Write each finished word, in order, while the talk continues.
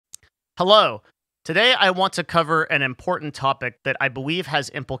Hello. Today, I want to cover an important topic that I believe has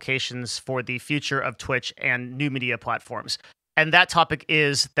implications for the future of Twitch and new media platforms. And that topic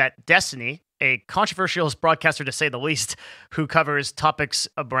is that Destiny, a controversial broadcaster to say the least, who covers topics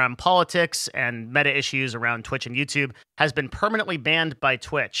around politics and meta issues around Twitch and YouTube, has been permanently banned by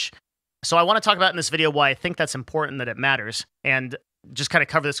Twitch. So I want to talk about in this video why I think that's important, that it matters, and just kind of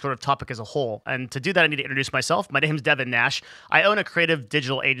cover this sort of topic as a whole. And to do that, I need to introduce myself. My name's Devin Nash. I own a creative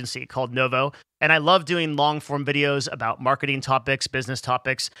digital agency called Novo, and I love doing long-form videos about marketing topics, business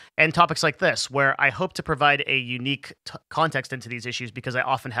topics, and topics like this, where I hope to provide a unique context into these issues because I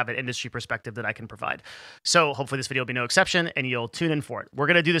often have an industry perspective that I can provide. So hopefully this video will be no exception, and you'll tune in for it. We're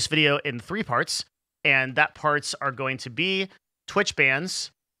going to do this video in 3 parts, and that parts are going to be Twitch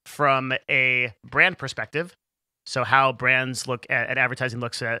bans from a brand perspective. So how brands look at advertising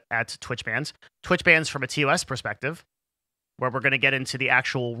looks at Twitch bans from a TOS perspective, where we're going to get into the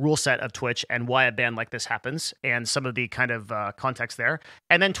actual rule set of Twitch and why a ban like this happens and some of the kind of context there,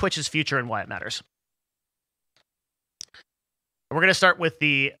 and then Twitch's future and why it matters. We're going to start with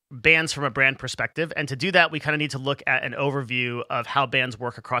the bans from a brand perspective. And to do that, we kind of need to look at an overview of how bans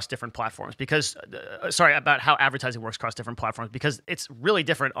work across different platforms because, about how advertising works across different platforms, because it's really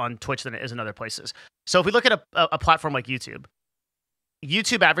different on Twitch than it is in other places. So if we look at a platform like YouTube,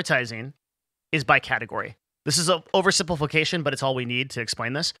 YouTube advertising is by category. This is an oversimplification, but it's all we need to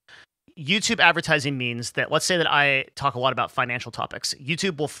explain this. YouTube advertising means that, let's say that I talk a lot about financial topics.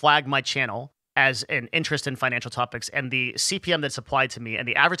 YouTube will flag my channel as an interest in financial topics, and the CPM that's applied to me and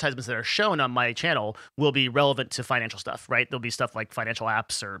the advertisements that are shown on my channel will be relevant to financial stuff, right? There'll be stuff like financial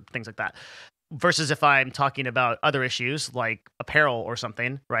apps or things like that. Versus if I'm talking about other issues like apparel or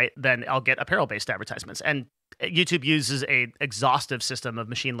something, right? Then I'll get apparel-based advertisements. And YouTube uses an exhaustive system of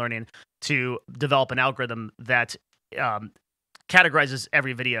machine learning to develop an algorithm that categorizes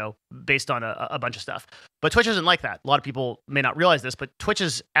every video based on a bunch of stuff. But Twitch isn't like that. A lot of people may not realize this, but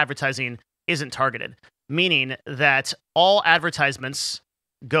Twitch's advertising isn't targeted, meaning that all advertisements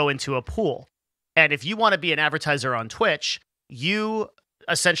go into a pool. And if you want to be an advertiser on Twitch, you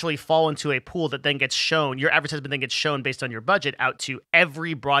essentially fall into a pool that then gets shown, your advertisement then gets shown based on your budget out to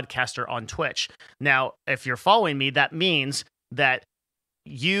every broadcaster on Twitch. Now, if you're following me, that means that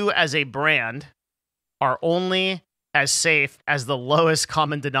you as a brand are only as safe as the lowest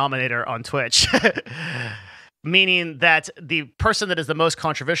common denominator on Twitch. Meaning that the person that is the most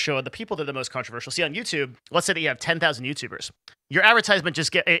controversial, the people that are the most controversial, see on YouTube, let's say that you have 10,000 YouTubers. Your advertisement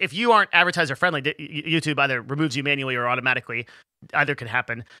if you aren't advertiser friendly, YouTube either removes you manually or automatically, either can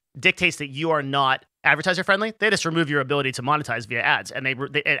happen, dictates that you are not advertiser friendly. They just remove your ability to monetize via ads, and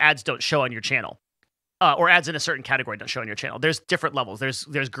ads don't show on your channel. Or ads in a certain category don't show on your channel. There's different levels.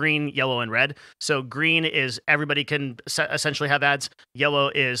 There's green, yellow, and red. So green is everybody can essentially have ads. Yellow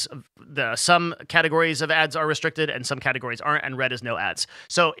is some categories of ads are restricted and some categories aren't, and red is no ads.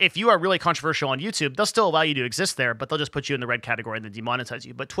 So if you are really controversial on YouTube, they'll still allow you to exist there, but they'll just put you in the red category and then demonetize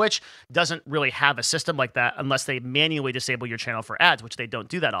you. But Twitch doesn't really have a system like that unless they manually disable your channel for ads, which they don't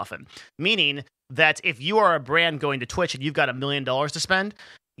do that often. Meaning that if you are a brand going to Twitch and you've got $1 million to spend,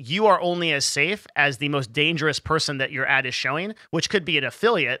 you are only as safe as the most dangerous person that your ad is showing, which could be an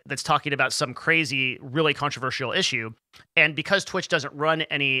affiliate that's talking about some crazy, really controversial issue. And because Twitch doesn't run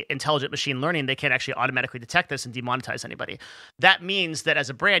any intelligent machine learning, they can't actually automatically detect this and demonetize anybody. That means that as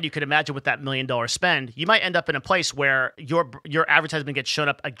a brand, you could imagine with that $1 million spend, you might end up in a place where your advertisement gets shown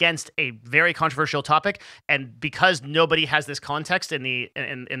up against a very controversial topic. And because nobody has this context in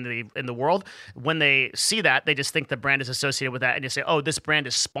the world, when they see that, they just think the brand is associated with that, and you say, oh, this brand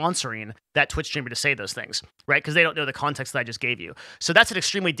is sponsoring that Twitch streamer to say those things, right? Because they don't know the context that I just gave you. So that's an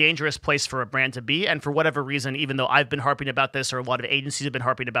extremely dangerous place for a brand to be. And for whatever reason, even though I've been harping about this, or a lot of agencies have been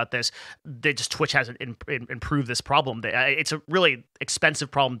harping about this, Twitch hasn't improved this problem. It's a really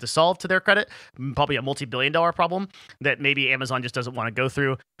expensive problem to solve, to their credit, probably a multi-billion-dollar problem that maybe Amazon just doesn't want to go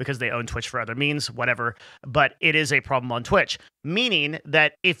through because they own Twitch for other means, whatever. But it is a problem on Twitch, meaning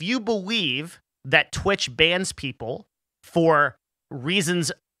that if you believe that Twitch bans people for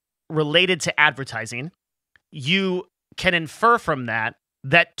reasons related to advertising, you can infer from that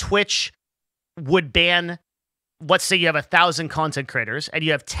Twitch would ban, let's say you have 1,000 content creators and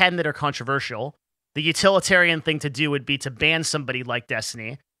you have 10 that are controversial. The utilitarian thing to do would be to ban somebody like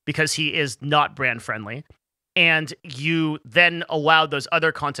Destiny because he is not brand friendly. And you then allow those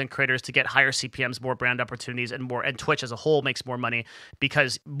other content creators to get higher CPMs, more brand opportunities, and Twitch as a whole makes more money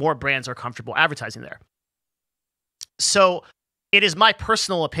because more brands are comfortable advertising there. So it is my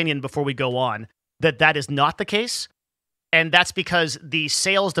personal opinion, before we go on, that is not the case. And that's because the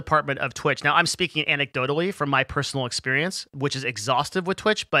sales department of Twitch, now I'm speaking anecdotally from my personal experience, which is exhaustive with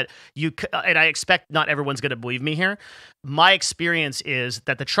Twitch, but and I expect not everyone's going to believe me here. My experience is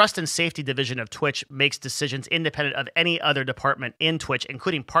that the trust and safety division of Twitch makes decisions independent of any other department in Twitch,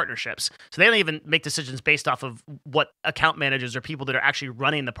 including partnerships. So they don't even make decisions based off of what account managers or people that are actually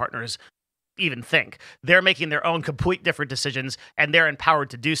running the partners even think. They're making their own complete different decisions, and they're empowered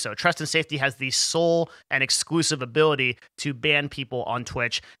to do so. Trust and safety has the sole and exclusive ability to ban people on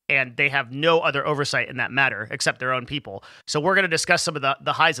Twitch, and they have no other oversight in that matter except their own people. So we're going to discuss some of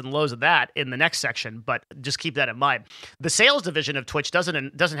the highs and lows of that in the next section, but just keep that in mind. The sales division of Twitch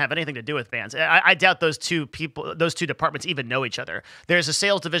doesn't have anything to do with bans. I doubt those two departments even know each other. There's a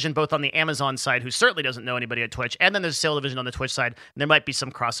sales division both on the Amazon side, who certainly doesn't know anybody at Twitch, and then there's a sales division on the Twitch side, and there might be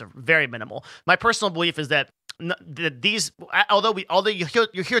some crossover, very minimal. My personal belief is that these, although you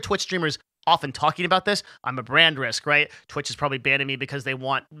hear Twitch streamers often talking about this, I'm a brand risk, right? Twitch is probably banning me because they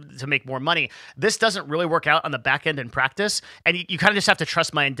want to make more money. This doesn't really work out on the back end in practice, and you kind of just have to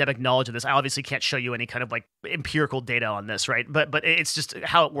trust my endemic knowledge of this. I obviously can't show you any kind of like empirical data on this, right? But it's just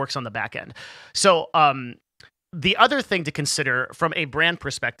how it works on the back end. So the other thing to consider from a brand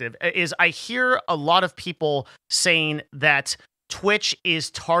perspective is I hear a lot of people saying that Twitch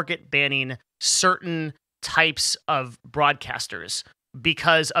is target banning certain types of broadcasters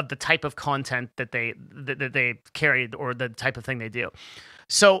because of the type of content that they carry or the type of thing they do.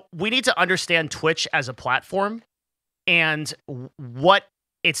 So we need to understand Twitch as a platform and what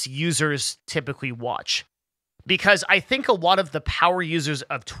its users typically watch. Because I think a lot of the power users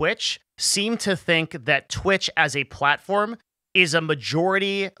of Twitch seem to think that Twitch as a platform is a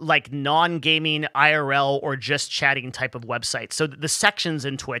majority like non-gaming IRL or just chatting type of website. So the sections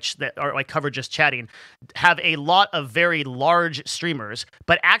in Twitch that are like cover just chatting have a lot of very large streamers,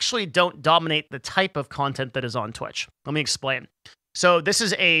 but actually don't dominate the type of content that is on Twitch. Let me explain. So this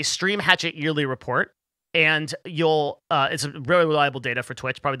is a Stream Hatchet yearly report, and it's a really reliable data for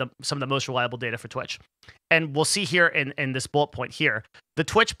Twitch, probably some of the most reliable data for Twitch. And we'll see here in this bullet point here, the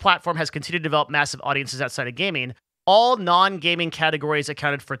Twitch platform has continued to develop massive audiences outside of gaming. All non-gaming categories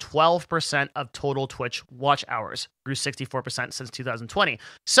accounted for 12% of total Twitch watch hours, grew 64% since 2020.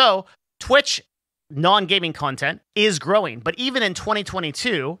 So Twitch non-gaming content is growing, but even in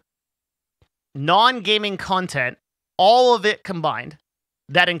 2022, non-gaming content, all of it combined,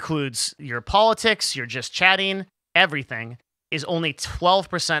 that includes your politics, your just chatting, everything, is only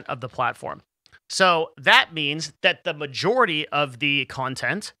 12% of the platform. So that means that the majority of the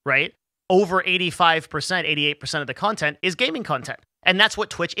content, right, over 85%, 88% of the content is gaming content. And that's what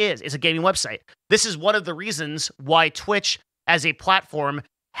Twitch is. It's a gaming website. This is one of the reasons why Twitch as a platform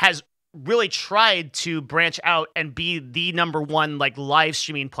has really tried to branch out and be the number one like live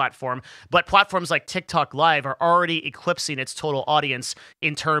streaming platform. But platforms like TikTok Live are already eclipsing its total audience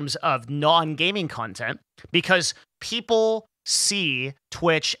in terms of non-gaming content because people see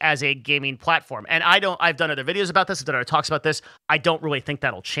Twitch as a gaming platform. And I've done other videos about this, I've done other talks about this. I don't really think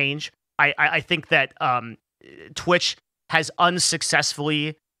that'll change. I think that Twitch has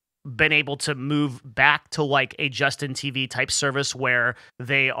unsuccessfully been able to move back to like a Justin TV type service where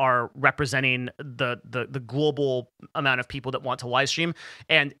they are representing the global amount of people that want to live stream.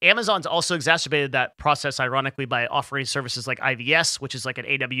 And Amazon's also exacerbated that process, ironically, by offering services like IVS, which is like an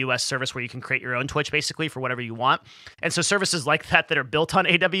AWS service where you can create your own Twitch basically for whatever you want. And so services like that are built on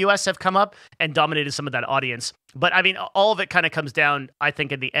AWS have come up and dominated some of that audience. But I mean, all of it kind of comes down, I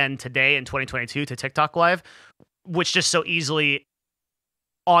think, in the end today in 2022 to TikTok Live, which just so easily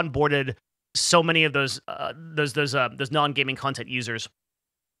onboarded so many of those non-gaming content users.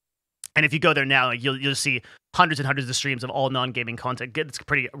 And if you go there now, you'll see hundreds and hundreds of streams of all non-gaming content. It's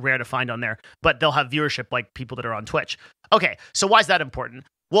pretty rare to find on there, but they'll have viewership like people that are on Twitch. Okay, so why is that important?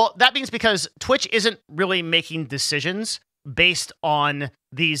 Well, that means because Twitch isn't really making decisions based on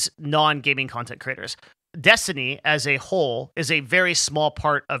these non-gaming content creators. Destiny as a whole is a very small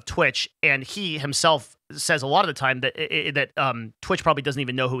part of Twitch, and he himself says a lot of the time that Twitch probably doesn't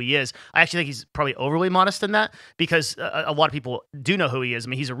even know who he is. I actually think he's probably overly modest in that because a lot of people do know who he is. I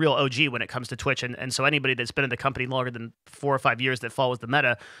mean, he's a real OG when it comes to Twitch, and so anybody that's been in the company longer than 4 or 5 years that follows the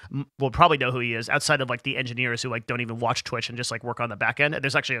meta will probably know who he is, outside of like the engineers who like don't even watch Twitch and just like work on the back end.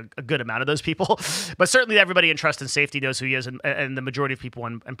 There's actually a good amount of those people, but certainly everybody in trust and safety knows who he is, and the majority of people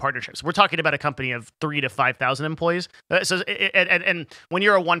in partnerships. We're talking about a company of 3,000 to 5,000 employees. And when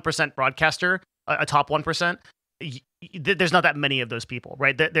you're a 1% broadcaster, a top 1%, there's not that many of those people,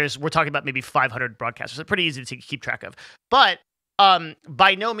 right? We're talking about maybe 500 broadcasters. It's pretty easy to keep track of. But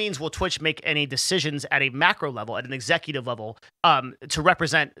By no means will Twitch make any decisions at a macro level, at an executive level, to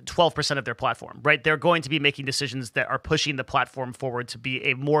represent 12% of their platform, right? They're going to be making decisions that are pushing the platform forward to be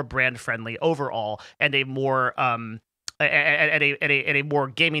a more brand friendly overall and a more a more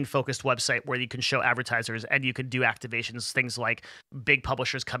gaming focused website where you can show advertisers and you can do activations, things like big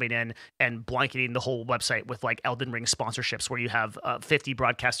publishers coming in and blanketing the whole website with like Elden Ring sponsorships, where you have 50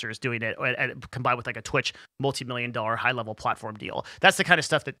 broadcasters doing it, and combined with like a Twitch multi-million-dollar high-level platform deal. That's the kind of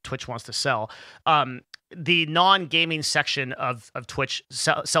stuff that Twitch wants to sell. The non-gaming section of Twitch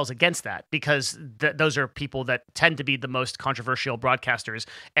sells against that, because those are people that tend to be the most controversial broadcasters.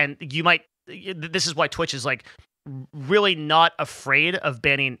 And this is why Twitch is like really not afraid of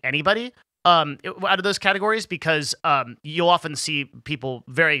banning anybody out of those categories, because you'll often see people,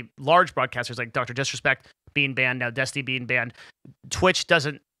 very large broadcasters like Dr. Disrespect being banned, now Destiny being banned. Twitch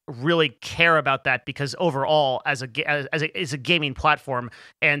doesn't really care about that, because overall, as a gaming platform,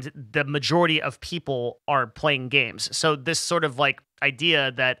 and the majority of people are playing games. So this sort of like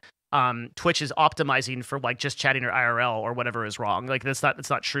idea that Twitch is optimizing for like just chatting or IRL or whatever is wrong. Like that's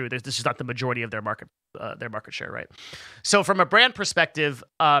not true. This is not the majority of their market share, right? So from a brand perspective,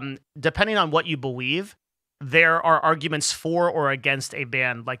 depending on what you believe, there are arguments for or against a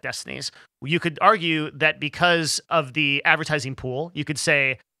ban like Destiny's. You could argue that because of the advertising pool, you could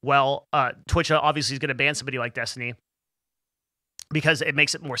say, well, Twitch obviously is going to ban somebody like Destiny because it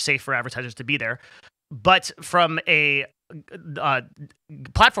makes it more safe for advertisers to be there. But from a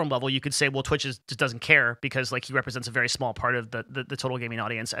platform level, you could say, well, Twitch just doesn't care, because like he represents a very small part of the total gaming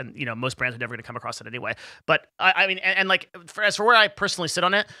audience, and most brands are never going to come across it anyway. But I mean, and like as for where I personally sit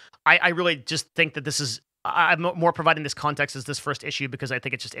on it, I really just think that this is. I'm more providing this context as this first issue because I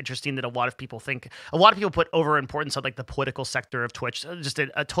think it's just interesting that a lot of people put over importance on like the political sector of Twitch, just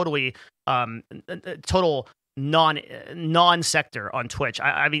a totally total non-sector on Twitch.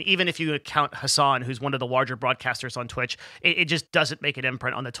 I mean, even if you count Hassan, who's one of the larger broadcasters on Twitch, it just doesn't make an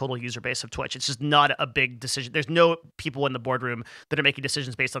imprint on the total user base of Twitch. It's just not a big decision. There's no people in the boardroom that are making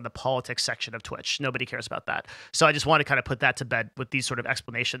decisions based on the politics section of Twitch. Nobody cares about that. So I just want to kind of put that to bed with these sort of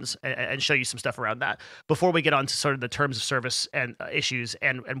explanations and show you some stuff around that before we get on to sort of the terms of service and issues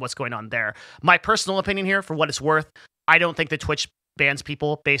and what's going on there. My personal opinion here, for what it's worth, I don't think that Twitch bans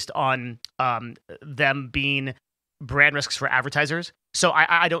people based on them being brand risks for advertisers. So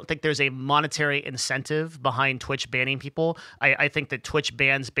I don't think there's a monetary incentive behind Twitch banning people. I think that Twitch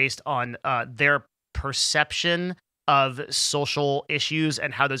bans based on their perception of social issues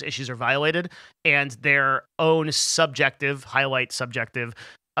and how those issues are violated, and their own subjective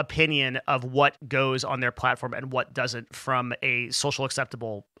opinion of what goes on their platform and what doesn't from a social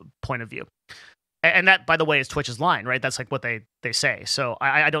acceptable point of view. And that, by the way, is Twitch's line, right? That's like what they say. So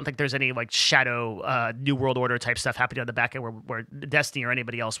I don't think there's any like shadow New World Order type stuff happening on the back end where Destiny or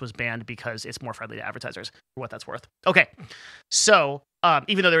anybody else was banned because it's more friendly to advertisers, for what that's worth. Okay, so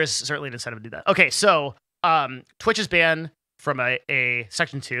even though there is certainly an incentive to do that. Okay, so Twitch's ban from a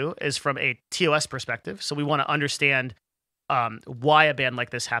Section 2 is from a TOS perspective. So we want to understand why a ban like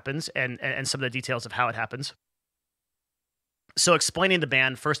this happens and some of the details of how it happens. So explaining the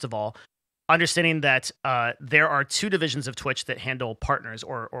ban, first of all, understanding that there are two divisions of Twitch that handle partners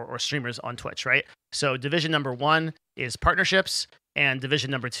or streamers on Twitch, right? So division number 1 is partnerships, and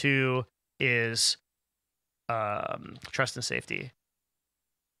division number 2 is trust and safety.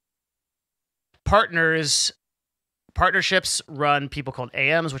 Partnerships run people called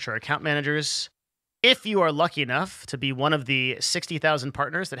AMs, which are account managers. If you are lucky enough to be one of the 60,000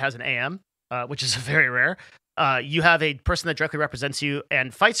 partners that has an AM, which is very rare, you have a person that directly represents you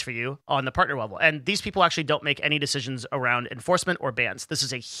and fights for you on the partner level. And these people actually don't make any decisions around enforcement or bans. This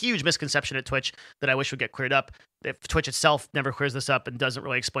is a huge misconception at Twitch that I wish would get cleared up. If Twitch itself never clears this up and doesn't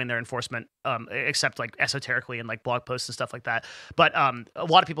really explain their enforcement, except like esoterically in like blog posts and stuff like that. But a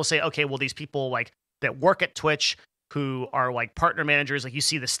lot of people say, okay, well, these people like that work at Twitch who are like partner managers, like you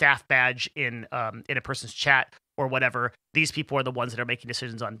see the staff badge in a person's chat or whatever, these people are the ones that are making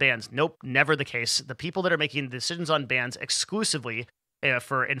decisions on bans. Nope, never the case. The people that are making decisions on bans exclusively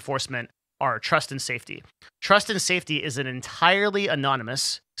for enforcement are trust and safety. Trust and safety is an entirely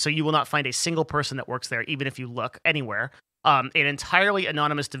anonymous, so you will not find a single person that works there, even if you look anywhere. An entirely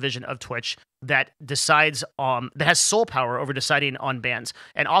anonymous division of Twitch that decides that has sole power over deciding on bans.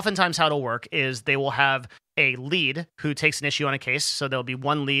 And oftentimes how it'll work is they will have a lead who takes an issue on a case. So there'll be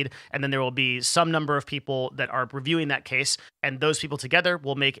one lead, and then there will be some number of people that are reviewing that case, and those people together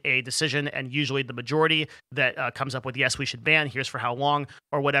will make a decision, and usually the majority that comes up with, yes, we should ban, here's for how long,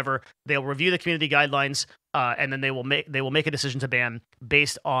 or whatever. They'll review the community guidelines, and then they will make a decision to ban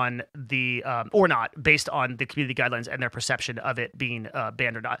based on the or not based on the community guidelines and their perception of it being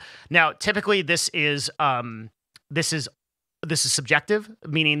banned or not. Now, typically, this is subjective,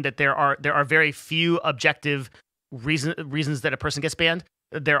 meaning that there are very few objective reasons that a person gets banned.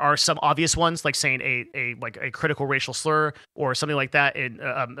 There are some obvious ones, like saying a critical racial slur or something like that,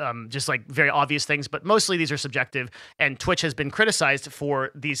 and just like very obvious things. But mostly these are subjective, and Twitch has been criticized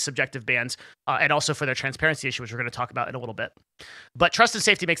for these subjective bans and also for their transparency issue, which we're going to talk about in a little bit. But trust and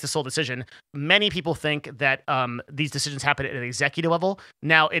safety makes the sole decision. Many people think that these decisions happen at an executive level.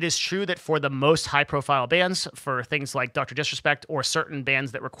 Now, it is true that for the most high-profile bans, for things like Dr. Disrespect or certain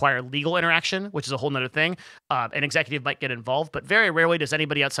bans that require legal interaction, which is a whole nother thing, an executive might get involved. But very rarely does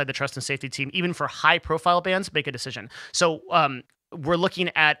anybody outside the trust and safety team, even for high-profile bans, make a decision. So we're looking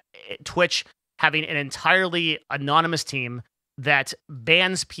at Twitch having an entirely anonymous team that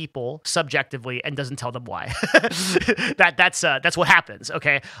bans people subjectively and doesn't tell them why. That's what happens.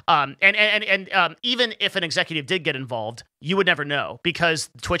 Okay. And even if an executive did get involved, you would never know, because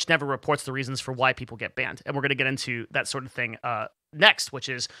Twitch never reports the reasons for why people get banned. And we're going to get into that sort of thing next, which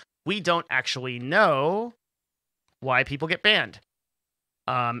is we don't actually know why people get banned.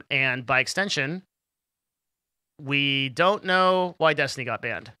 And by extension, we don't know why Destiny got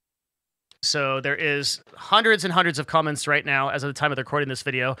banned. So there is hundreds and hundreds of comments right now, as of the time of recording this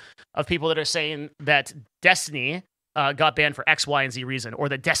video, of people that are saying that Destiny got banned for X, Y, and Z reason, or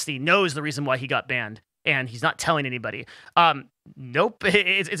that Destiny knows the reason why he got banned, and he's not telling anybody. Nope.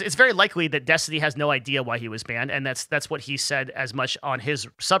 It's very likely that Destiny has no idea why he was banned, and that's what he said as much on his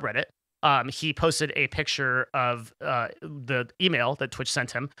subreddit. He posted a picture of the email that Twitch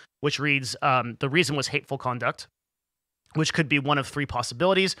sent him, which reads, the reason was hateful conduct, which could be one of three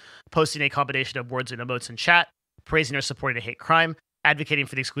possibilities: posting a combination of words and emotes in chat, praising or supporting a hate crime, advocating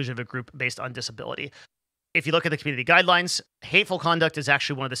for the exclusion of a group based on disability. If you look at the community guidelines, hateful conduct is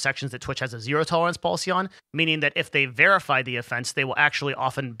actually one of the sections that Twitch has a zero tolerance policy on, meaning that if they verify the offense, they will actually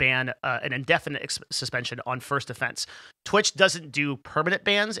often ban an indefinite suspension on first offense. Twitch doesn't do permanent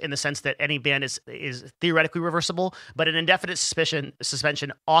bans in the sense that any ban is theoretically reversible, but an indefinite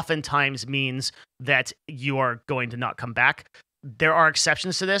suspension oftentimes means that you are going to not come back. There are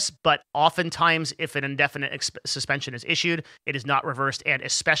exceptions to this, but oftentimes if an indefinite suspension is issued, it is not reversed, and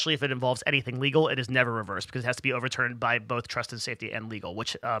especially if it involves anything legal, it is never reversed because it has to be overturned by both trust and safety and legal,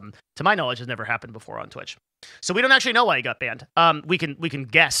 which, to my knowledge, has never happened before on Twitch. So we don't actually know why he got banned. We can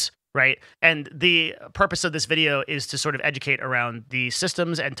guess, right? And the purpose of this video is to sort of educate around the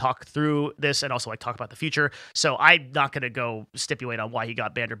systems and talk through this, and also like talk about the future. So I'm not going to go stipulate on why he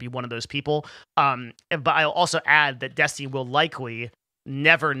got banned or be one of those people. But I'll also add that Destiny will likely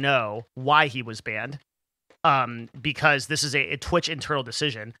never know why he was banned, because this is a Twitch internal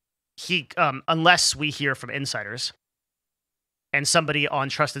decision. Unless we hear from insiders and somebody on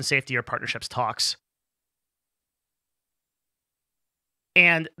trust and safety or partnerships talks.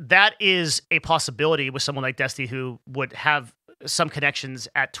 And that is a possibility with someone like Destiny, who would have some connections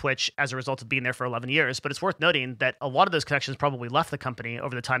at Twitch as a result of being there for 11 years. But it's worth noting that a lot of those connections probably left the company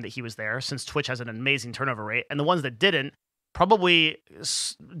over the time that he was there, since Twitch has an amazing turnover rate. And the ones that didn't probably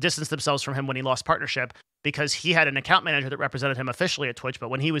distanced themselves from him when he lost partnership, because he had an account manager that represented him officially at Twitch. But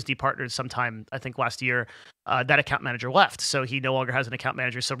when he was departnered sometime, I think last year, that account manager left. So he no longer has an account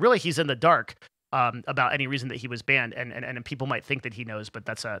manager. So really, he's in the dark about any reason that he was banned, and people might think that he knows, but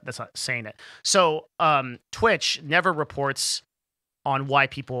that's not saying it. So Twitch never reports on why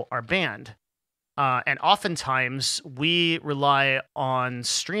people are banned, and oftentimes we rely on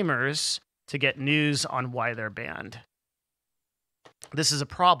streamers to get news on why they're banned. This is a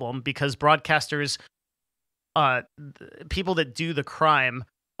problem because broadcasters, people that do the crime,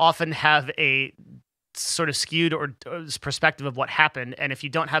 often have a sort of skewed or perspective of what happened, and if you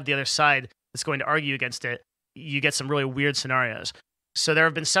don't have the other side that's going to argue against it, you get some really weird scenarios. So there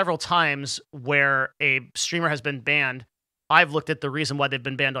have been several times where a streamer has been banned. I've looked at the reason why they've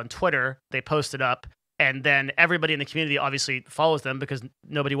been banned on Twitter. They post it up, and then everybody in the community obviously follows them, because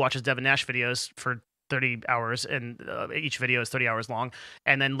nobody watches Devin Nash videos for 30 hours, and each video is 30 hours long,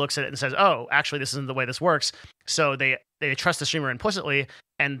 and then looks at it and says, oh, actually, this isn't the way this works. So they trust the streamer implicitly,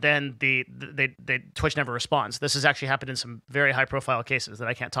 and then the Twitch never responds. This has actually happened in some very high-profile cases that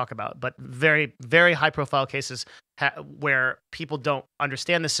I can't talk about, but very, very high-profile cases where people don't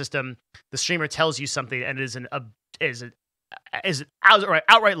understand the system. The streamer tells you something, and it is an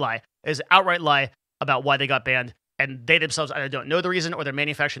outright lie. It is an outright lie. about why they got banned, and they themselves either don't know the reason or they're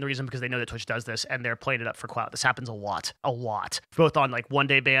manufacturing the reason because they know that Twitch does this and they're playing it up for clout. This happens a lot, both on like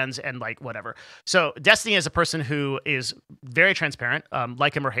one-day bans and like whatever. So Destiny is a person who is very transparent.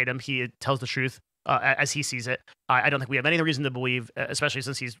 Like him or hate him, he tells the truth as he sees it. I don't think we have any reason to believe, especially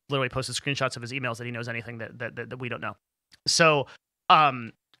since he's literally posted screenshots of his emails, that he knows anything that we don't know. So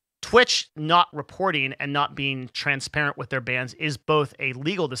Twitch not reporting and not being transparent with their bans is both a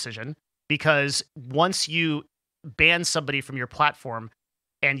legal decision, because once you ban somebody from your platform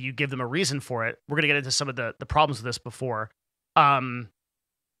and you give them a reason for it, we're going to get into some of the problems with this before, or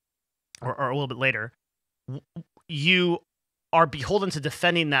a little bit later. You are beholden to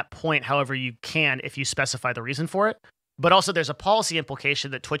defending that point however you can if you specify the reason for it. But also there's a policy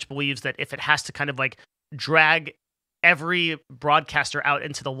implication that Twitch believes that if it has to kind of like drag every broadcaster out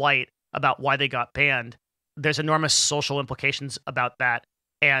into the light about why they got banned, there's enormous social implications about that.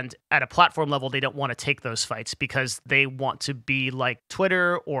 And at a platform level, they don't want to take those fights because they want to be like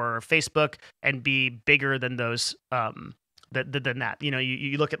Twitter or Facebook and be bigger than those than that. You know,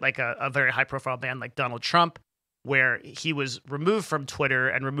 you look at like a very high profile ban like Donald Trump, where he was removed from Twitter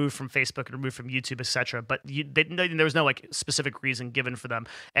and removed from Facebook and removed from YouTube, etc. But there was no like specific reason given for them,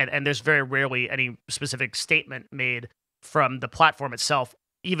 and there's very rarely any specific statement made from the platform itself,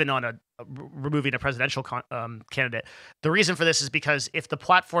 even on removing a presidential candidate. The reason for this is because if the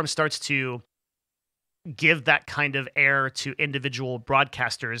platform starts to give that kind of air to individual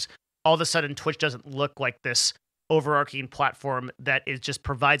broadcasters, all of a sudden Twitch doesn't look like this overarching platform that just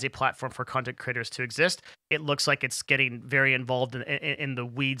provides a platform for content creators to exist. It looks like it's getting very involved in the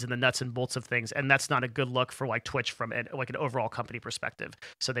weeds and the nuts and bolts of things, and that's not a good look for like Twitch from an overall company perspective.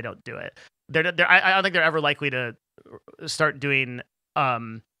 So they don't do it. I don't think they're ever likely to start doing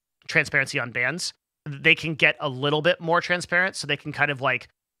transparency on bans. They can get a little bit more transparent, so they can kind of like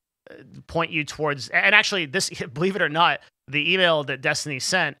point you towards. And actually, this, believe it or not, the email that Destiny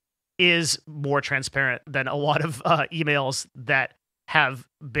sent is more transparent than a lot of emails that have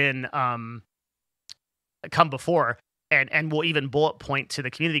been come before, and will even bullet point to the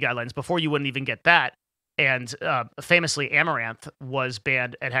community guidelines. Before, you wouldn't even get that. And famously, Amaranth was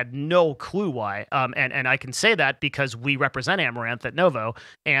banned and had no clue why. And I can say that because we represent Amaranth at Novo,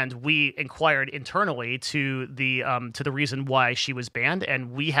 and we inquired internally to the reason why she was banned,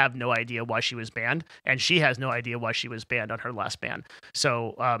 and we have no idea why she was banned, and she has no idea why she was banned on her last ban.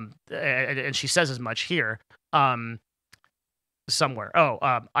 So, and she says as much here somewhere.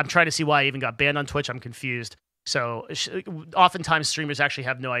 I'm trying to see why I even got banned on Twitch. I'm confused. So oftentimes streamers actually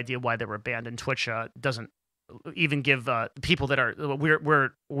have no idea why they were banned, and Twitch doesn't even give people that are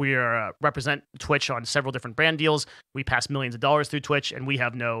we represent Twitch on several different brand deals. We pass millions of dollars through Twitch, and we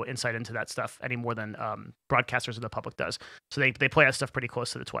have no insight into that stuff any more than broadcasters or the public does. So they play that stuff pretty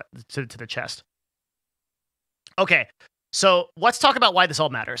close to the chest. Okay, so let's talk about why this all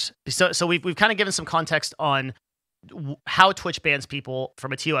matters. So we've kind of given some context on how Twitch bans people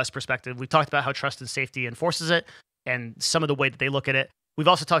from a TOS perspective. We've talked about how trust and safety enforces it and some of the way that they look at it. We've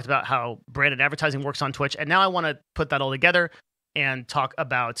also talked about how brand and advertising works on Twitch. And now I want to put that all together and talk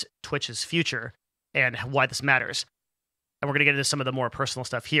about Twitch's future and why this matters. And we're going to get into some of the more personal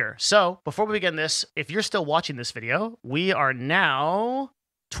stuff here. So before we begin this, if you're still watching this video, we are now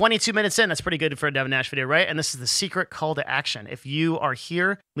 22 minutes in. That's pretty good for a Devin Nash video, right? And this is the secret call to action. If you are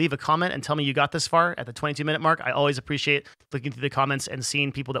here, leave a comment and tell me you got this far at the 22-minute mark. I always appreciate looking through the comments and seeing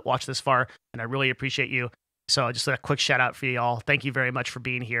people that watch this far, and I really appreciate you. So just a quick shout out for you all. Thank you very much for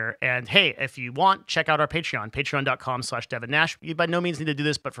being here. And hey, if you want, check out our Patreon, patreon.com/Devin Nash. You by no means need to do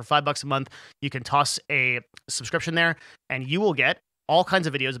this, but for $5 a month, you can toss a subscription there, and you will get all kinds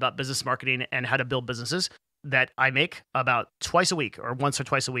of videos about business marketing and how to build businesses that I make about twice a week or once or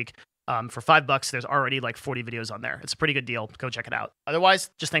twice a week. For $5, there's already like 40 videos on there. It's a pretty good deal. Go check it out.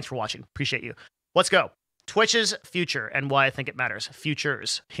 Otherwise, just thanks for watching. Appreciate you. Let's go. Twitch's future and why I think it matters.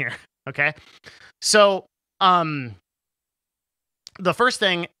 Futures here. Okay. So, the first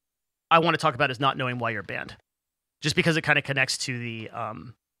thing I want to talk about is not knowing why you're banned, just because it kind of connects to the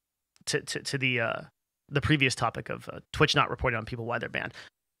the previous topic of Twitch not reporting on people why they're banned.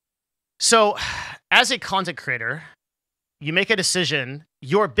 So, as a content creator, you make a decision.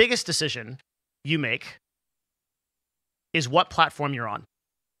 Your biggest decision you make is what platform you're on.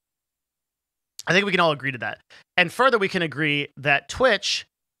 I think we can all agree to that. And further, we can agree that Twitch,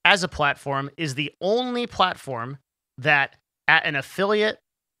 as a platform, is the only platform that, at an affiliate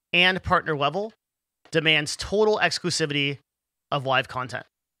and partner level, demands total exclusivity of live content.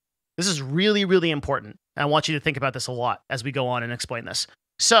 This is really, really important. And I want you to think about this a lot as we go on and explain this.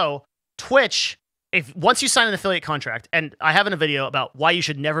 So, Twitch if once you sign an affiliate contract, and I have in a video about why you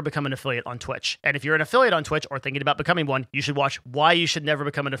should never become an affiliate on Twitch. And if you're an affiliate on Twitch or thinking about becoming one, you should watch Why You Should Never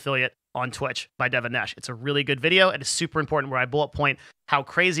Become an Affiliate on Twitch by Devin Nash. It's a really good video, and it's super important, where I bullet point how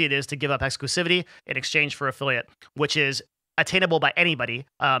crazy it is to give up exclusivity in exchange for affiliate, which is attainable by anybody.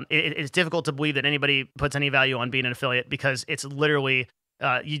 It's difficult to believe that anybody puts any value on being an affiliate, because it's literally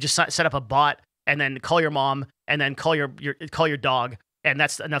you just set up a bot and then call your mom and then call your dog. And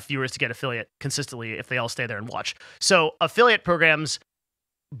that's enough viewers to get affiliate consistently if they all stay there and watch. So affiliate programs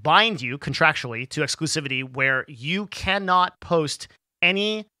bind you contractually to exclusivity, where you cannot post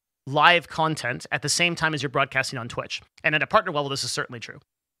any live content at the same time as you're broadcasting on Twitch. And at a partner level, this is certainly true.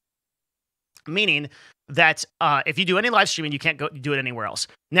 Meaning that if you do any live streaming, you can't go do it anywhere else.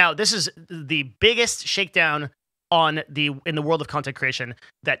 Now, this is the biggest shakedown in the world of content creation,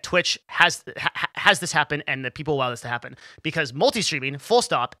 that Twitch has this happen, and that people allow this to happen, because multi-streaming, full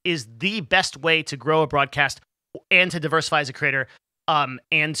stop, is the best way to grow a broadcast and to diversify as a creator,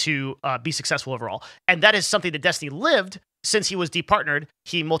 and to be successful overall. And that is something that Destiny lived since he was departnered.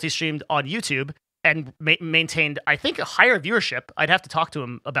 He multi-streamed on YouTube and maintained, I think, a higher viewership. I'd have to talk to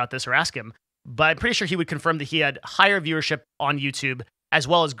him about this or ask him, but I'm pretty sure he would confirm that he had higher viewership on YouTube as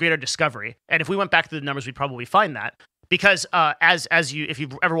well as greater discovery. And if we went back to the numbers, we'd probably find that. Because if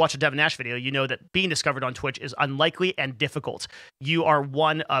you've ever watched a Devin Nash video, you know that being discovered on Twitch is unlikely and difficult. You are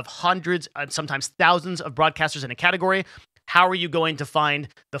one of hundreds and sometimes thousands of broadcasters in a category. How are you going to find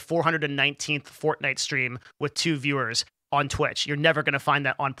the 419th Fortnite stream with 2 viewers on Twitch? You're never going to find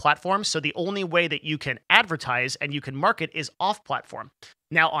that on platform. So the only way that you can advertise and you can market is off platform.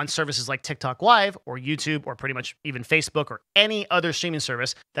 Now, on services like TikTok Live or YouTube or pretty much even Facebook or any other streaming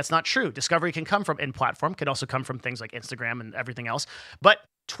service, that's not true. Discovery can come from in-platform, can also come from things like Instagram and everything else. But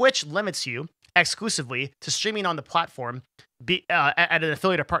Twitch limits you exclusively to streaming on the platform at an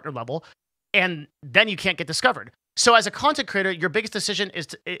affiliate or partner level, and then you can't get discovered. So as a content creator, your biggest decision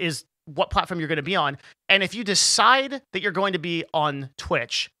is what platform you're going to be on. And if you decide that you're going to be on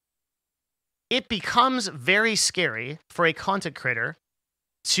Twitch, it becomes very scary for a content creator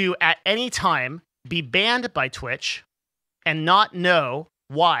to at any time be banned by Twitch and not know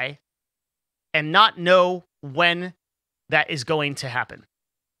why and not know when that is going to happen.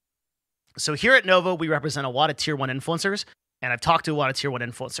 So here at Nova, we represent a lot of tier 1 influencers, and I've talked to a lot of tier 1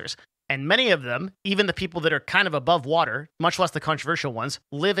 influencers. And many of them, even the people that are kind of above water, much less the controversial ones,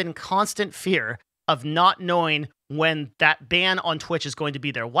 live in constant fear of not knowing when that ban on Twitch is going to be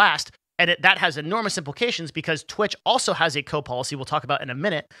their last. And that has enormous implications, because Twitch also has a co-policy we'll talk about in a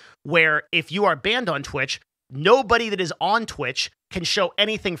minute, where if you are banned on Twitch, nobody that is on Twitch can show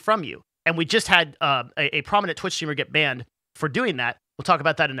anything from you. And we just had a prominent Twitch streamer get banned for doing that. We'll talk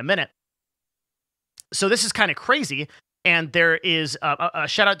about that in a minute. So this is kind of crazy. And there is a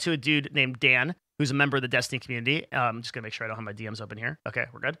shout out to a dude named Dan, who's a member of the Destiny community. I'm just going to make sure I don't have my DMs open here. Okay,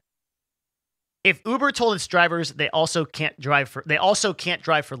 we're good. If Uber told its drivers they also can't drive for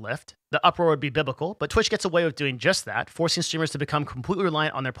Lyft, the uproar would be biblical, but Twitch gets away with doing just that, forcing streamers to become completely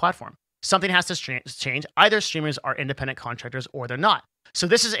reliant on their platform. Something has to change. Either streamers are independent contractors or they're not. So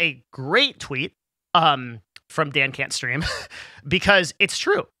this is a great tweet from Dan Can't Stream because it's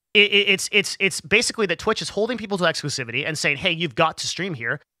true. It's basically that Twitch is holding people to exclusivity and saying, hey, you've got to stream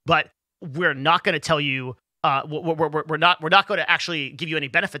here, but we're not going to tell you. We're not going to actually give you any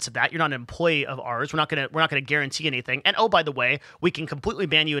benefits of that. You're not an employee of ours. We're not going to guarantee anything. And oh, by the way, we can completely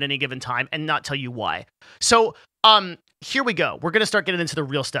ban you at any given time and not tell you why. So here we go. We're going to start getting into the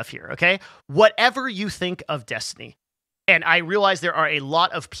real stuff here. Okay, whatever you think of Destiny, and I realize there are a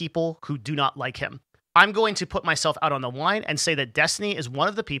lot of people who do not like him. I'm going to put myself out on the line and say that Destiny is one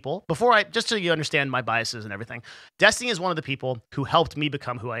of the people, just so you understand my biases and everything, Destiny is one of the people who helped me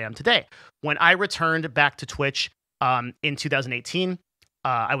become who I am today. When I returned back to Twitch in 2018,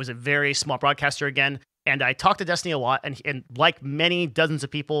 I was a very small broadcaster again, and I talked to Destiny a lot, and like many dozens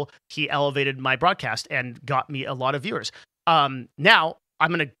of people, he elevated my broadcast and got me a lot of viewers. Now, I'm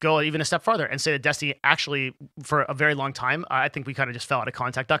going to go even a step farther and say that Destiny actually, for a very long time, I think we kind of just fell out of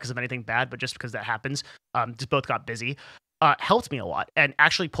contact, not because of anything bad, but just because that happens, just both got busy, helped me a lot and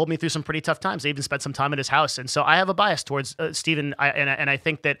actually pulled me through some pretty tough times. I even spent some time at his house. And so I have a bias towards Steven, and I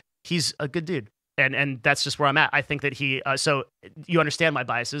think that he's a good dude. And that's just where I'm at. I think that so you understand my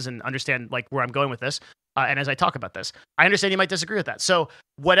biases and understand like where I'm going with this. And as I talk about this, I understand you might disagree with that. So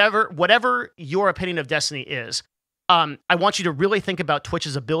whatever your opinion of Destiny is, I want you to really think about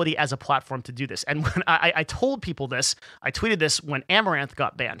Twitch's ability as a platform to do this. And when I told people this, I tweeted this when Amaranth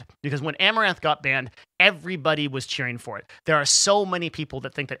got banned, because when Amaranth got banned, everybody was cheering for it. There are so many people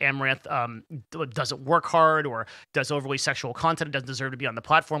that think that Amaranth doesn't work hard or does overly sexual content, it doesn't deserve to be on the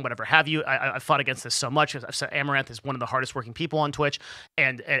platform, whatever have you. I fought against this so much. I've said Amaranth is one of the hardest working people on Twitch,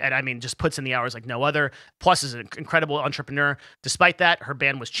 and I mean, just puts in the hours like no other. Plus, is an incredible entrepreneur. Despite that, her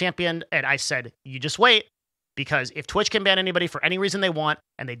ban was championed, and I said, you just wait. Because if Twitch can ban anybody for any reason they want,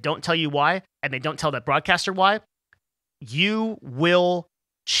 and they don't tell you why, and they don't tell that broadcaster why, you will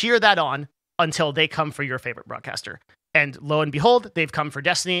cheer that on until they come for your favorite broadcaster. And lo and behold, they've come for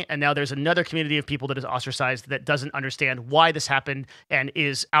Destiny, and now there's another community of people that is ostracized that doesn't understand why this happened and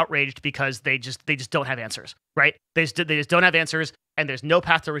is outraged because they just don't have answers, right? They just don't have answers, and there's no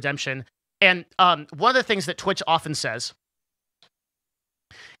path to redemption. And one of the things that Twitch often says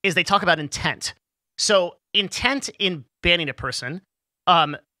is they talk about intent. So intent in banning a person,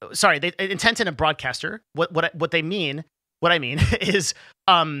 intent in a broadcaster. What I mean is,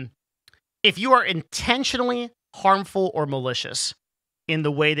 if you are intentionally harmful or malicious in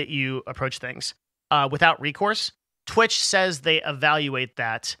the way that you approach things, without recourse, Twitch says they evaluate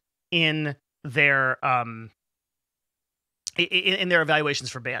that in their in their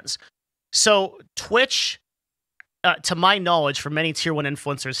evaluations for bans. So Twitch, to my knowledge, for many tier 1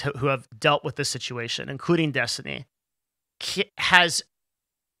 influencers who have dealt with this situation, including Destiny, has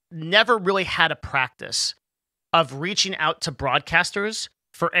never really had a practice of reaching out to broadcasters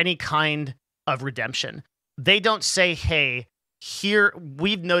for any kind of redemption. They don't say, hey, here,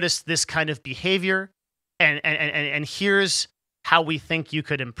 we've noticed this kind of behavior, and here's how we think you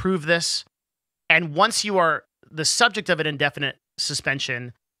could improve this. And once you are the subject of an indefinite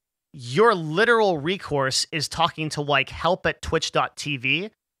suspension, your literal recourse is talking to like help at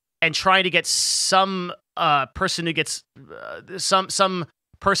twitch.tv and trying to get some person who gets some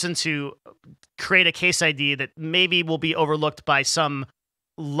person to create a case ID that maybe will be overlooked by some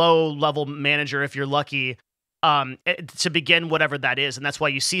low level manager if you're lucky, to begin whatever that is. And that's why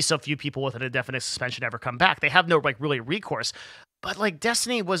you see so few people with an indefinite suspension ever come back. They have no like really recourse. But like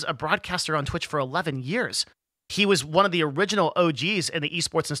Destiny was a broadcaster on Twitch for 11 years. He was one of the original OGs in the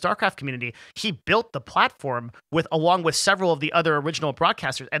esports and StarCraft community. He built the platform along with several of the other original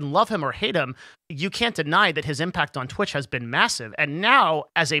broadcasters, and love him or hate him, you can't deny that his impact on Twitch has been massive. And now,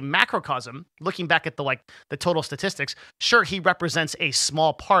 as a macrocosm, looking back at the total statistics, sure, he represents a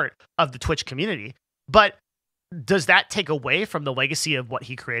small part of the Twitch community, but does that take away from the legacy of what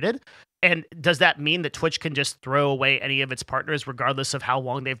he created? And does that mean that Twitch can just throw away any of its partners regardless of how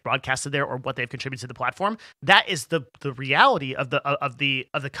long they've broadcasted there or what they've contributed to the platform? That is the reality of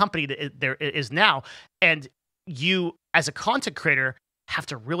the company that there is now. And you, as a content creator, have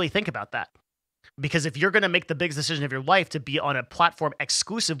to really think about that. Because if you're going to make the biggest decision of your life to be on a platform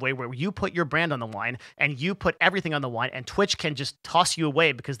exclusive way where you put your brand on the line and you put everything on the line, and Twitch can just toss you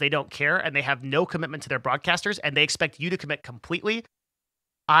away because they don't care and they have no commitment to their broadcasters and they expect you to commit completely,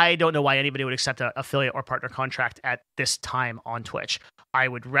 I don't know why anybody would accept an affiliate or partner contract at this time on Twitch. I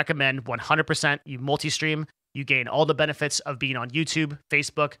would recommend 100% you multi-stream. You gain all the benefits of being on YouTube,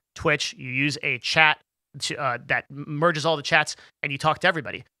 Facebook, Twitch. You use a chat that merges all the chats, and you talk to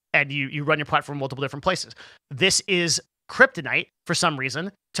everybody. And you run your platform in multiple different places. This is kryptonite, for some reason,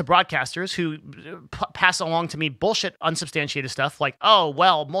 to broadcasters who pass along to me bullshit, unsubstantiated stuff like, oh,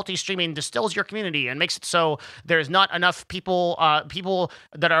 well, multi-streaming distills your community and makes it so there's not enough people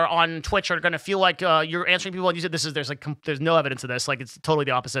that are on Twitch are going to feel like you're answering people on YouTube. There's no evidence of this. Like, it's totally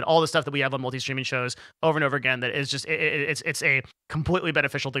the opposite. All the stuff that we have on multi-streaming shows over and over again, that is just, it's a completely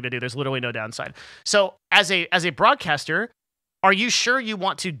beneficial thing to do. There's literally no downside. So as a broadcaster, are you sure you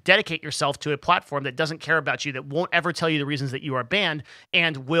want to dedicate yourself to a platform that doesn't care about you, that won't ever tell you the reasons that you are banned,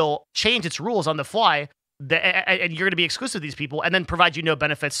 and will change its rules on the fly, and you're going to be exclusive to these people, and then provide you no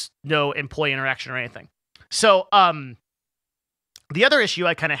benefits, no employee interaction or anything? So the other issue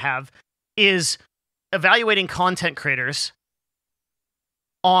I kind of have is evaluating content creators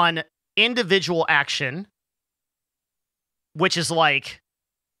on individual action, which is like,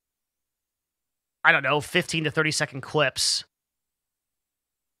 I don't know, 15 to 30 second clips,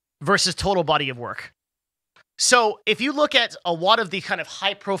 versus total body of work. So if you look at a lot of the kind of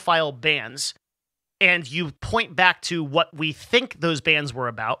high profile bans and you point back to what we think those bans were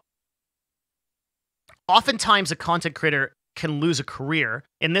about, oftentimes a content creator can lose a career,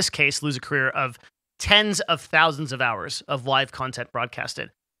 in this case, lose a career of tens of thousands of hours of live content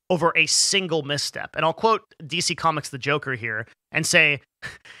broadcasted over a single misstep. And I'll quote DC Comics' The Joker here and say,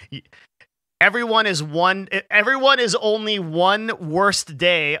 Everyone is only one worst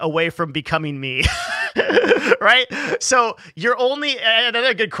day away from becoming me. Right? So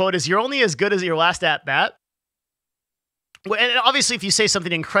another good quote is, you're only as good as your last at bat. And obviously, if you say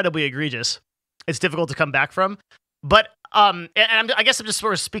something incredibly egregious, it's difficult to come back from. But I guess I'm just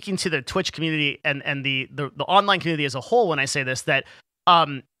sort of speaking to the Twitch community and the online community as a whole when I say this, that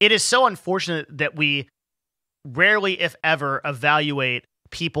it is so unfortunate that we rarely, if ever, evaluate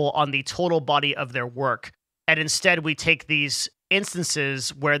people on the total body of their work. And instead, we take these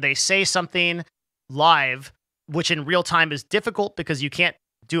instances where they say something live, which in real time is difficult because you can't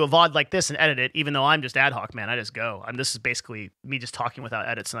do a VOD like this and edit it, even though I'm just ad hoc, man. I just go. This is basically me just talking without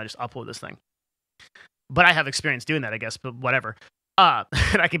edits, and I just upload this thing. But I have experience doing that, I guess, but whatever.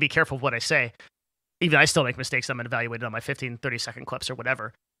 And I can be careful of what I say. Even I still make mistakes. I'm evaluated on my 15, 30-second clips or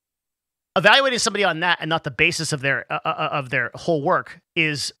whatever. Evaluating somebody on that and not the basis of their whole work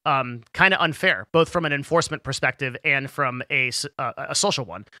is kind of unfair, both from an enforcement perspective and from a social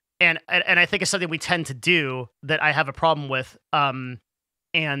one. And I think it's something we tend to do that I have a problem with.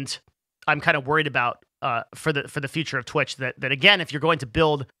 And I'm kind of worried about for the future of Twitch. That again, if you're going to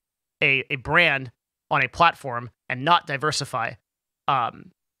build a brand on a platform and not diversify,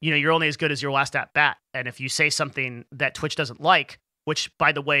 you're only as good as your last at bat. And if you say something that Twitch doesn't like, which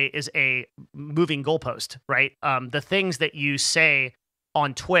by the way is a moving goalpost, right? The things that you say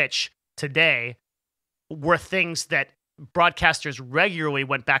on Twitch today were things that broadcasters regularly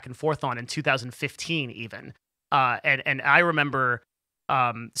went back and forth on in 2015, even. And I remember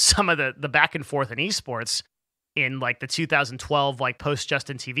some of the back and forth in esports in like the 2012 like post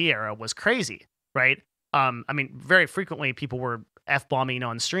Justin TV era was crazy, right? Very frequently people were F-bombing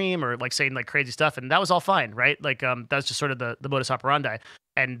on stream or like saying like crazy stuff, and that was all fine, right? Like that's just sort of the modus operandi.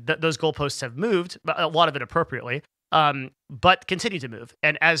 And those goalposts have moved, a lot of it appropriately, but continue to move.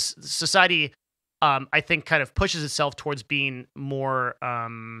 And as society, I think, kind of pushes itself towards being more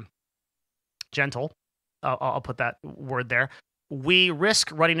gentle, I'll put that word there, we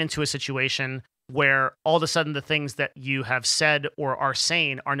risk running into a situation where all of a sudden the things that you have said or are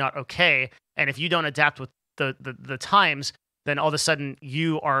saying are not okay. And if you don't adapt with the times, then all of a sudden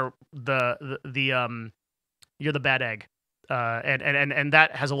you are you're the bad egg. And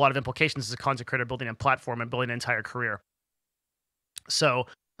that has a lot of implications as a content creator building a platform and building an entire career. So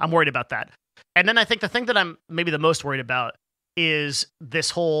I'm worried about that. And then I think the thing that I'm maybe the most worried about is this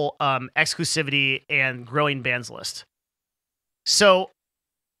whole exclusivity and growing bans list. So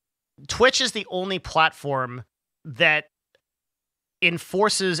Twitch is the only platform that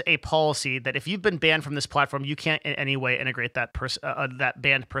enforces a policy that if you've been banned from this platform, you can't in any way integrate that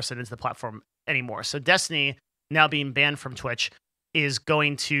banned person into the platform anymore. So Destiny, now being banned from Twitch, is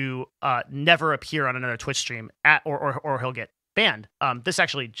going to never appear on another Twitch stream or he'll get banned. This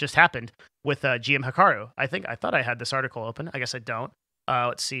actually just happened with GM Hikaru. I thought I had this article open. I guess I don't.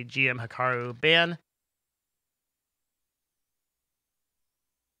 Let's see, GM Hikaru ban.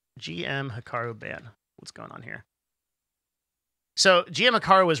 GM Hikaru ban. What's going on here? So GM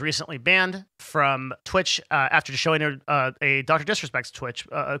Hikaru was recently banned from Twitch after showing a Dr. Disrespect's Twitch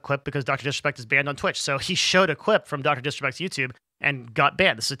clip, because Dr. Disrespect is banned on Twitch. So he showed a clip from Dr. Disrespect's YouTube and got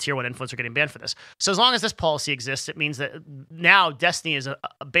banned. This is a tier 1 influencer getting banned for this. So as long as this policy exists, it means that now Destiny is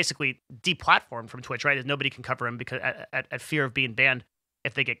basically deplatformed from Twitch, right? As nobody can cover him because at fear of being banned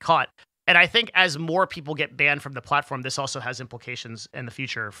if they get caught. And I think as more people get banned from the platform, this also has implications in the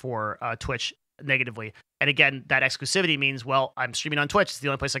future for Twitch negatively. And again, that exclusivity means, well, I'm streaming on Twitch. It's the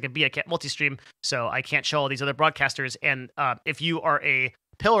only place I can be. I can't multi-stream, so I can't show all these other broadcasters. And if you are a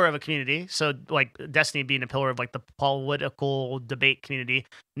pillar of a community, so like Destiny being a pillar of like the political debate community,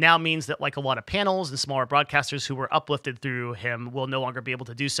 now means that like a lot of panels and smaller broadcasters who were uplifted through him will no longer be able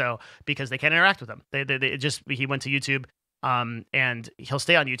to do so because they can't interact with him. He went to YouTube. And he'll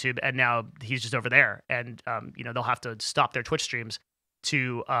stay on YouTube, and now he's just over there, and they'll have to stop their Twitch streams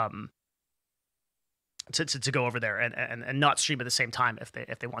to go over there and not stream at the same time if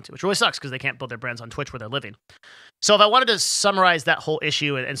they want to, which really sucks because they can't build their brands on Twitch where they're living. So if I wanted to summarize that whole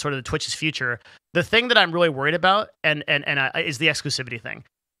issue and sort of the Twitch's future, the thing that I'm really worried about is the exclusivity thing.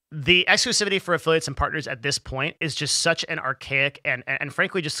 The exclusivity for affiliates and partners at this point is just such an archaic and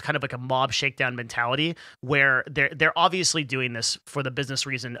frankly just kind of like a mob shakedown mentality where they're obviously doing this for the business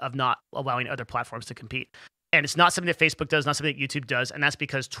reason of not allowing other platforms to compete. And it's not something that Facebook does, not something that YouTube does, and that's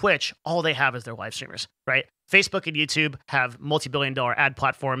because Twitch, all they have is their live streamers, right? Facebook and YouTube have multi-billion-dollar ad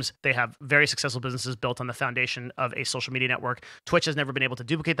platforms. They have very successful businesses built on the foundation of a social media network. Twitch has never been able to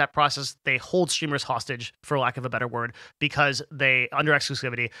duplicate that process. They hold streamers hostage, for lack of a better word, because under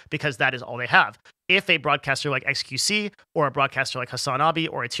exclusivity, because that is all they have. if a broadcaster like XQC or a broadcaster like Hassan Abi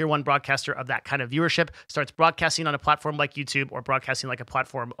or a tier 1 broadcaster of that kind of viewership starts broadcasting on a platform like YouTube or broadcasting like a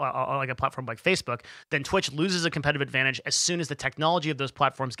platform like Facebook, then Twitch loses a competitive advantage as soon as the technology of those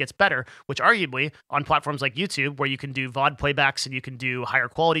platforms gets better, which arguably on platforms like YouTube, where you can do VOD playbacks and you can do higher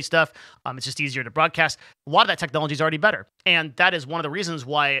quality stuff, it's just easier to broadcast. A lot of that technology is already better. And that is one of the reasons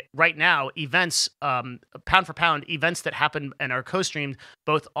why right now events, pound for pound, events that happen and are co-streamed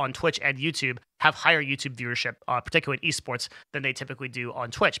both on Twitch and YouTube have higher YouTube viewership, particularly in esports, than they typically do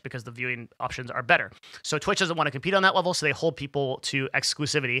on Twitch because the viewing options are better. So Twitch doesn't want to compete on that level, so they hold people to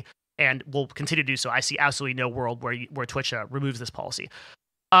exclusivity and will continue to do so. I see absolutely no world where Twitch removes this policy.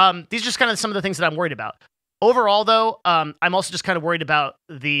 These are just kind of some of the things that I'm worried about. Overall, though, I'm also just kind of worried about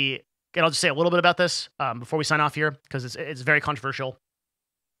and I'll just say a little bit about this before we sign off here, because it's very controversial.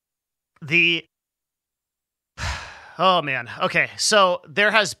 Oh, man. Okay, so there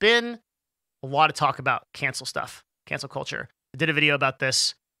has been a lot of talk about cancel stuff, cancel culture. I did a video about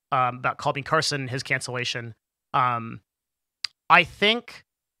this, about Colby Carson, his cancellation. I think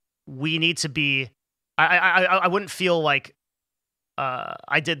we need to be... I wouldn't feel like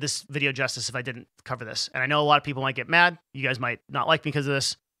I did this video justice if I didn't cover this. And I know a lot of people might get mad. You guys might not like me because of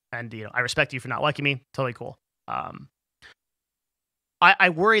this. And I respect you for not liking me. Totally cool. I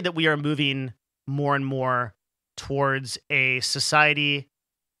worry that we are moving more and more towards a society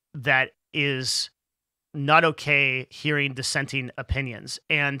that is not okay hearing dissenting opinions.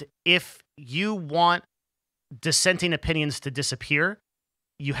 And if you want dissenting opinions to disappear,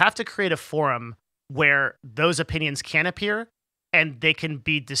 you have to create a forum where those opinions can appear and they can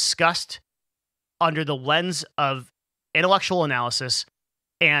be discussed under the lens of intellectual analysis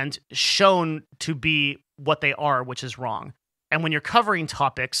and shown to be what they are, which is wrong. And when you're covering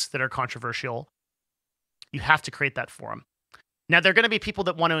topics that are controversial, you have to create that forum. Now, there are going to be people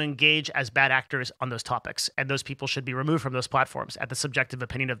that want to engage as bad actors on those topics, and those people should be removed from those platforms at the subjective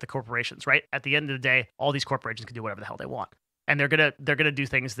opinion of the corporations, right? At the end of the day, all these corporations can do whatever the hell they want. And they're gonna do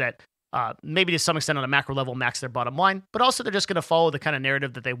things that maybe to some extent on a macro level max their bottom line, but also they're just going to follow the kind of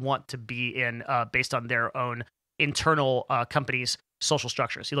narrative that they want to be in based on their own internal companies' social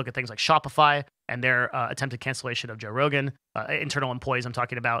structures. You look at things like Shopify and their attempted cancellation of Joe Rogan, internal employees I'm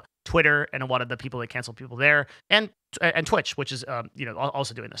talking about, Twitter, and a lot of the people that cancel people there, and Twitch, which is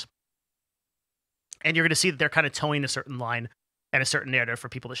also doing this. And you're going to see that they're kind of towing a certain line and a certain narrative for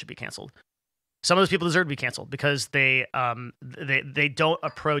people that should be canceled. Some of those people deserve to be canceled because they don't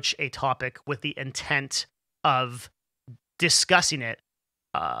approach a topic with the intent of discussing it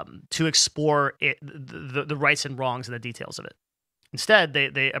to explore the rights and wrongs and the details of it. Instead,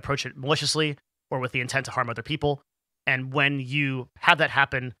 they approach it maliciously or with the intent to harm other people. And when you have that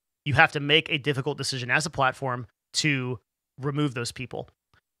happen, you have to make a difficult decision as a platform to remove those people.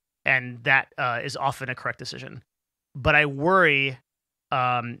 And that is often a correct decision. But I worry,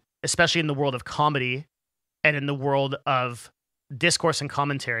 especially in the world of comedy and in the world of discourse and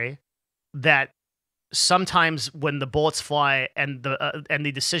commentary, that sometimes when the bullets fly and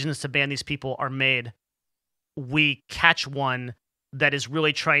the decisions to ban these people are made, we catch one that is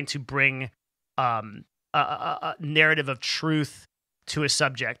really trying to bring a narrative of truth to a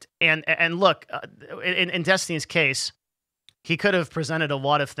subject. And look, in Destiny's case, he could have presented a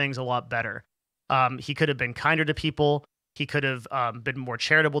lot of things a lot better. He could have been kinder to people. He could have been more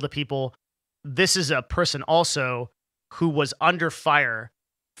charitable to people. This is a person also who was under fire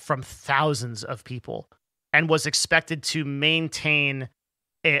from thousands of people and was expected to maintain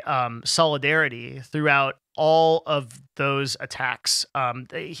a solidarity throughout all of those attacks.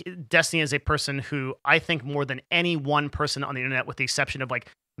 Destiny is a person who I think more than any one person on the internet, with the exception of like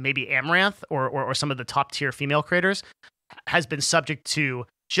maybe Amaranth or some of the top tier female creators, has been subject to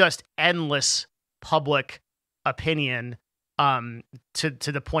just endless public opinion to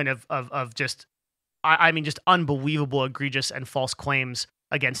the point of just, I mean, just unbelievable, egregious, and false claims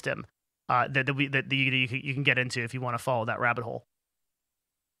against him that you can get into if you want to follow that rabbit hole.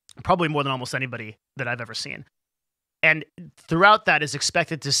 Probably more than almost anybody that I've ever seen. And throughout that is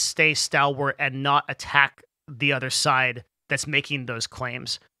expected to stay stalwart and not attack the other side that's making those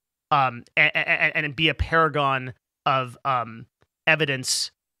claims, and be a paragon of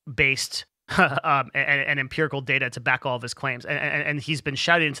evidence-based and empirical data to back all of his claims. And he's been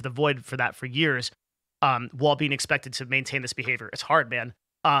shouted into the void for that for years, while being expected to maintain this behavior. It's hard, man.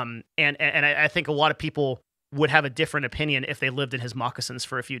 And I think a lot of people would have a different opinion if they lived in his moccasins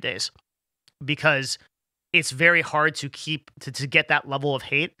for a few days, because it's very hard to get that level of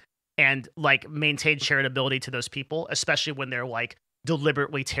hate and like maintain charitability to those people, especially when they're like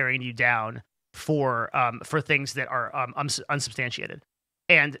deliberately tearing you down for things that are unsubstantiated.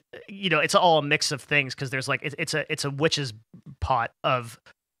 And it's all a mix of things because there's like it's a witch's pot of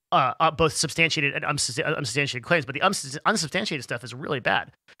both substantiated and unsubstantiated claims, but the unsubstantiated stuff is really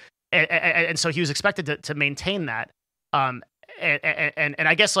bad, and so he was expected to maintain that. And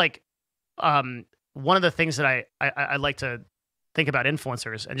I guess like one of the things that I like to think about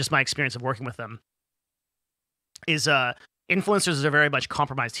influencers and just my experience of working with them is influencers are very much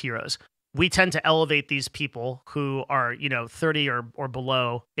compromised heroes. We tend to elevate these people who are 30 or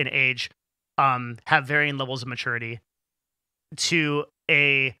below in age, have varying levels of maturity, to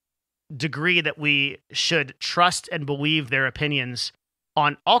a degree that we should trust and believe their opinions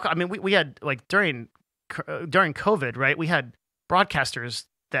on all. I mean, we had like during COVID, right? We had broadcasters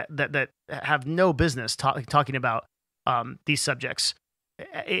that have no business talking about these subjects.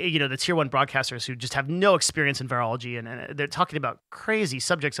 The tier 1 broadcasters who just have no experience in virology, and they're talking about crazy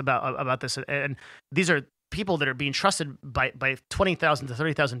subjects about this. And these are people that are being trusted by 20,000 to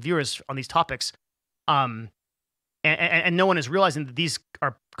 30,000 viewers on these topics. And no one is realizing that these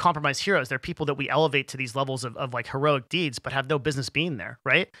are compromised heroes. They're people that we elevate to these levels of like heroic deeds, but have no business being there,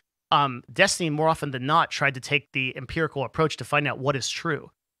 right? Destiny, more often than not, tried to take the empirical approach to find out what is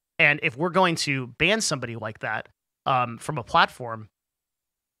true. And if we're going to ban somebody like that from a platform,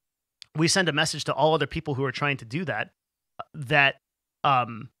 we send a message to all other people who are trying to do that,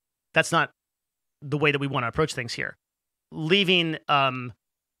 that's not the way that we want to approach things here. Leaving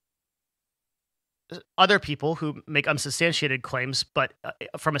other people who make unsubstantiated claims, but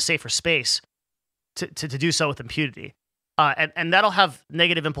from a safer space, to do so with impunity. And that'll have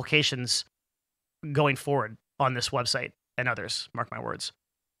negative implications going forward on this website and others, mark my words.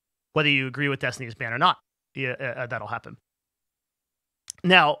 Whether you agree with Destiny's ban or not, that'll happen.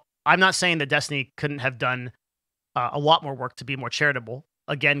 Now, I'm not saying that Destiny couldn't have done a lot more work to be more charitable.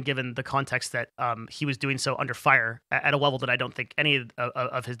 Again, given the context that he was doing so under fire at a level that I don't think any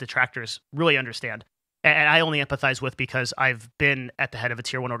of his detractors really understand. And I only empathize with because I've been at the head of a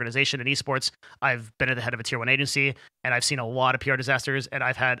tier 1 organization in esports. I've been at the head of a tier 1 agency, and I've seen a lot of PR disasters, and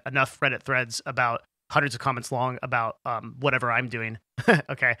I've had enough Reddit threads about hundreds of comments long about whatever I'm doing.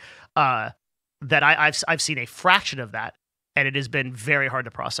 Okay. That I've seen a fraction of that. And it has been very hard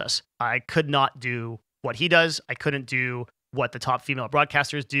to process. I could not do what he does. I couldn't do what the top female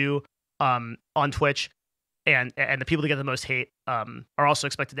broadcasters do on Twitch. And the people that get the most hate are also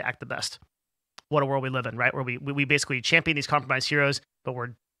expected to act the best. What a world we live in, right? Where we basically champion these compromised heroes, but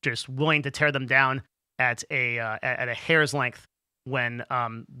we're just willing to tear them down at a hair's length when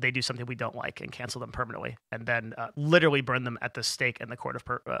they do something we don't like and cancel them permanently, and then literally burn them at the stake in the court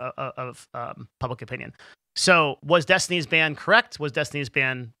of public opinion. So was Destiny's ban correct? Was Destiny's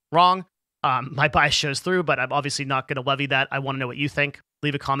ban wrong? My bias shows through, but I'm obviously not going to levy that. I want to know what you think.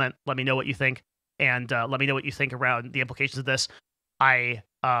 Leave a comment. Let me know what you think. And let me know what you think around the implications of this. I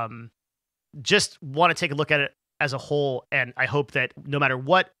just want to take a look at it as a whole. And I hope that no matter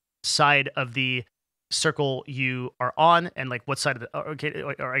what side of the circle you are on, and like what side of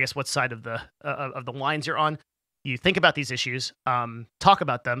the, or I guess what side of the lines you're on, you think about these issues, talk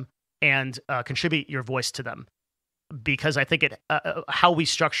about them, and contribute your voice to them, because I think how we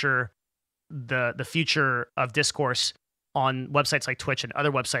structure the future of discourse on websites like Twitch and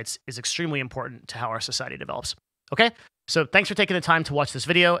other websites is extremely important to how our society develops. Okay, so thanks for taking the time to watch this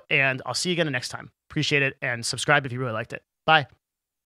video, and I'll see you again the next time. Appreciate it, and subscribe if you really liked it. Bye.